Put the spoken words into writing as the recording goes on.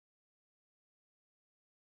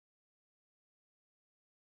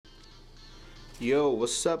Yo,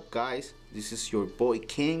 what's up, guys? This is your boy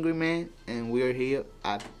Kangry Man, and we are here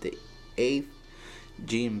at the 8th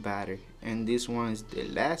gym batter, and this one is the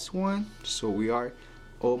last one, so we are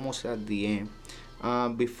almost at the end.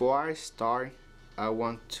 Before I start, I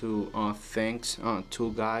want to thanks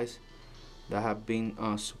two guys that have been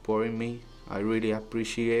supporting me. I really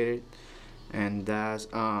appreciate it, and that's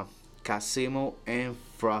Casimo and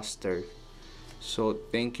Froster. So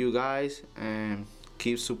thank you guys, and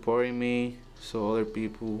keep supporting me so other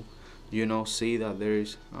people, see that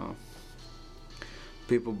there's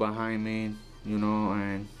people behind me,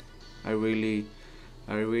 and I really,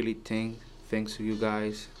 I really thanks to you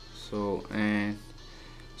guys. So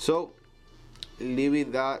leave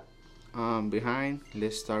it that behind.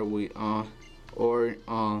 Let's start with our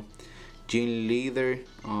gym leader,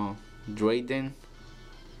 Drayden,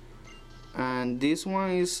 and this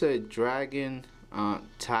one is a dragon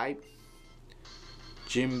type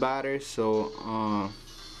gym batter. So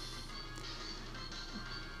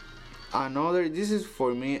another this is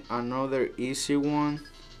for me another easy one,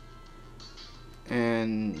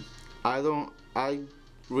 and I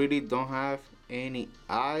really don't have any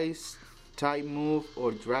ice type move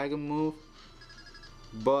or dragon move,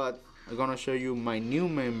 but I'm gonna show you my new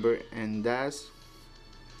member, and that's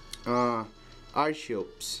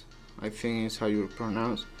Archeops, I think is how you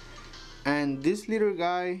pronounce. And this little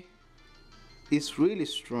guy is really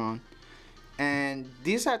strong, and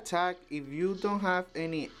this attack, if you don't have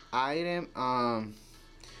any item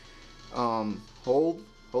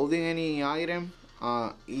holding any item,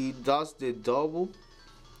 it does the double.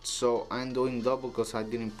 So I'm doing double because I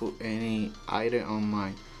didn't put any item on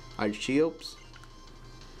my Archeops.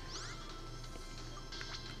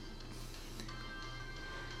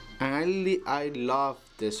 And I love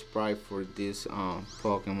the sprite for this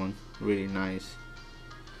Pokemon, really nice.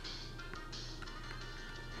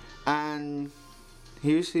 And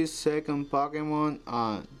here's his second Pokemon,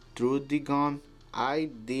 Drayden. I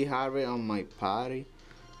did have it on my party,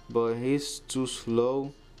 but he's too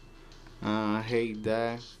slow. I hate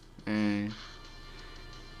that, and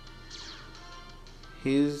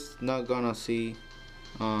he's not gonna see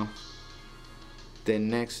the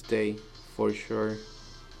next day for sure.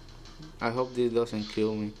 I hope this doesn't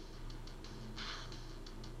kill me.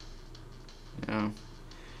 Yeah.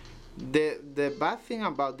 The bad thing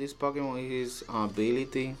about this Pokemon is his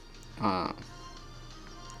ability. I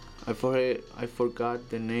forgot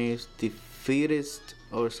the name. Defeatist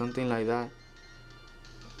or something like that.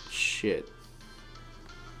 Shit.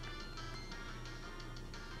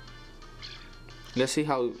 Let's see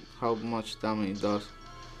how much damage it does.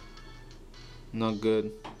 Not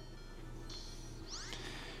good.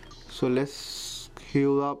 So let's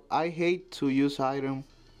heal up. I hate to use item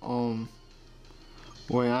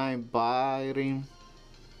when I'm biting,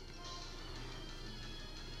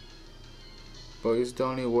 but it's the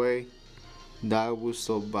only way that I will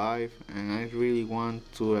survive, and I really want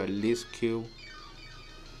to at least kill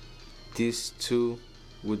these two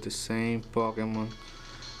with the same Pokemon,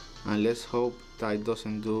 and let's hope that it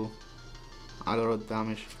doesn't do a lot of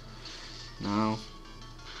damage now.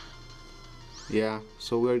 Yeah,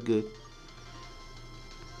 so we're good.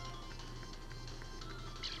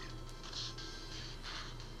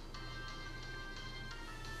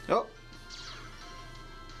 Oh,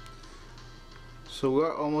 so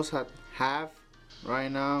we're almost at half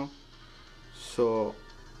right now, so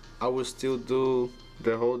I will still do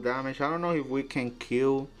the whole damage. I don't know if we can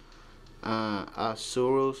kill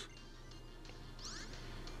Asurus,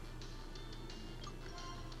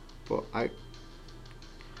 but I'm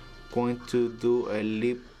going to do a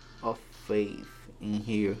leap of faith in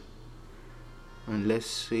here, and let's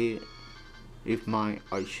see if my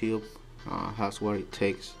Archeops has what it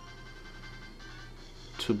takes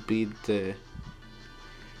to beat the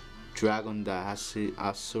dragon that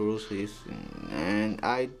Asurus is. And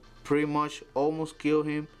I pretty much almost killed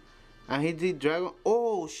him, and he did dragon.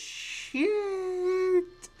 Oh shit,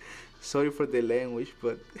 sorry for the language,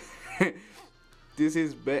 but this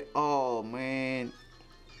is bad. Oh man.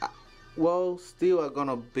 Well, still I'm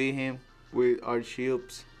gonna beat him with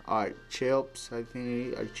Archeops. I think it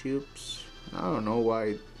is Archeops. I don't know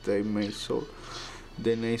why they made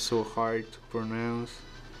the name so hard to pronounce,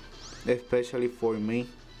 especially for me.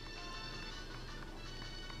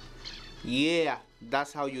 Yeah,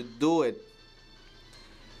 that's how you do it.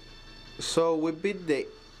 So we beat the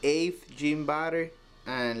 8th gym batter,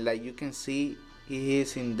 and like you can see, he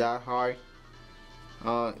isn't that hard.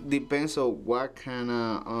 Depends on what kind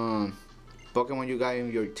of Pokemon you got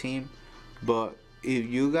in your team, but if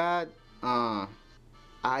you got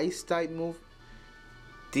ice type move,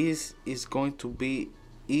 this is going to be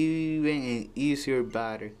even an easier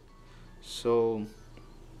battle. So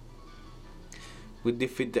we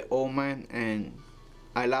defeat the old man, and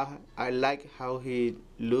I like how he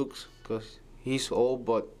looks, cause he's old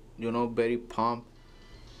but very pumped.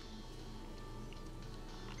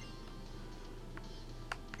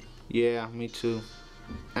 Yeah, me too.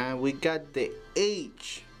 And we got the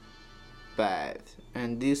H badge,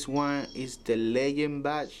 and this one is the legend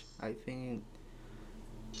badge. I think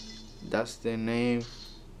that's the name.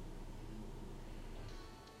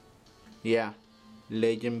 Yeah,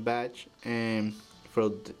 legend badge, and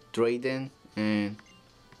from Drayden. And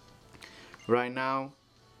right now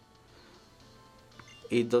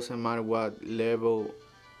it doesn't matter what level.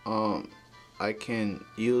 um I can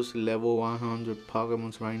use level 100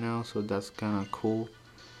 Pokemons right now, so that's kind of cool.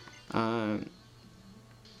 um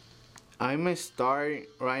I may start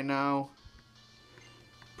right now,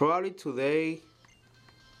 probably today.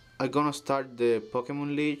 I'm gonna start the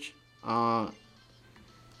Pokemon League.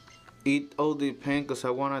 It all depends, cause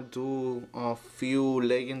I wanna do a few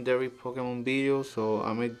legendary Pokemon videos, so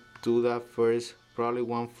I may do that first. Probably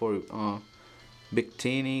one for Big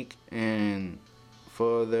Tinic, and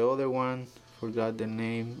for the other one, forgot the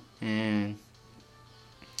name. And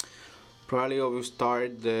probably I will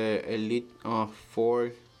start the Elite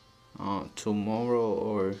Four tomorrow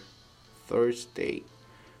or Thursday.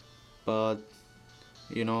 But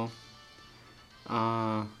you know,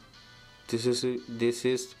 uh, this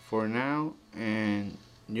is for now, and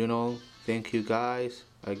thank you guys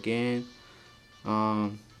again.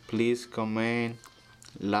 Please comment,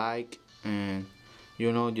 like, and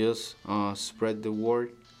just spread the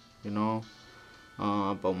word, you know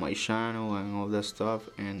about my channel and all that stuff.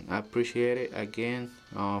 And I appreciate it again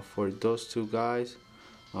for those two guys,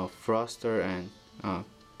 Froster and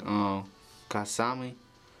Kasami.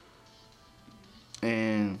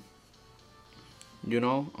 And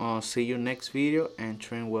see you next video, and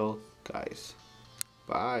train well, guys.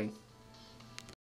 Bye.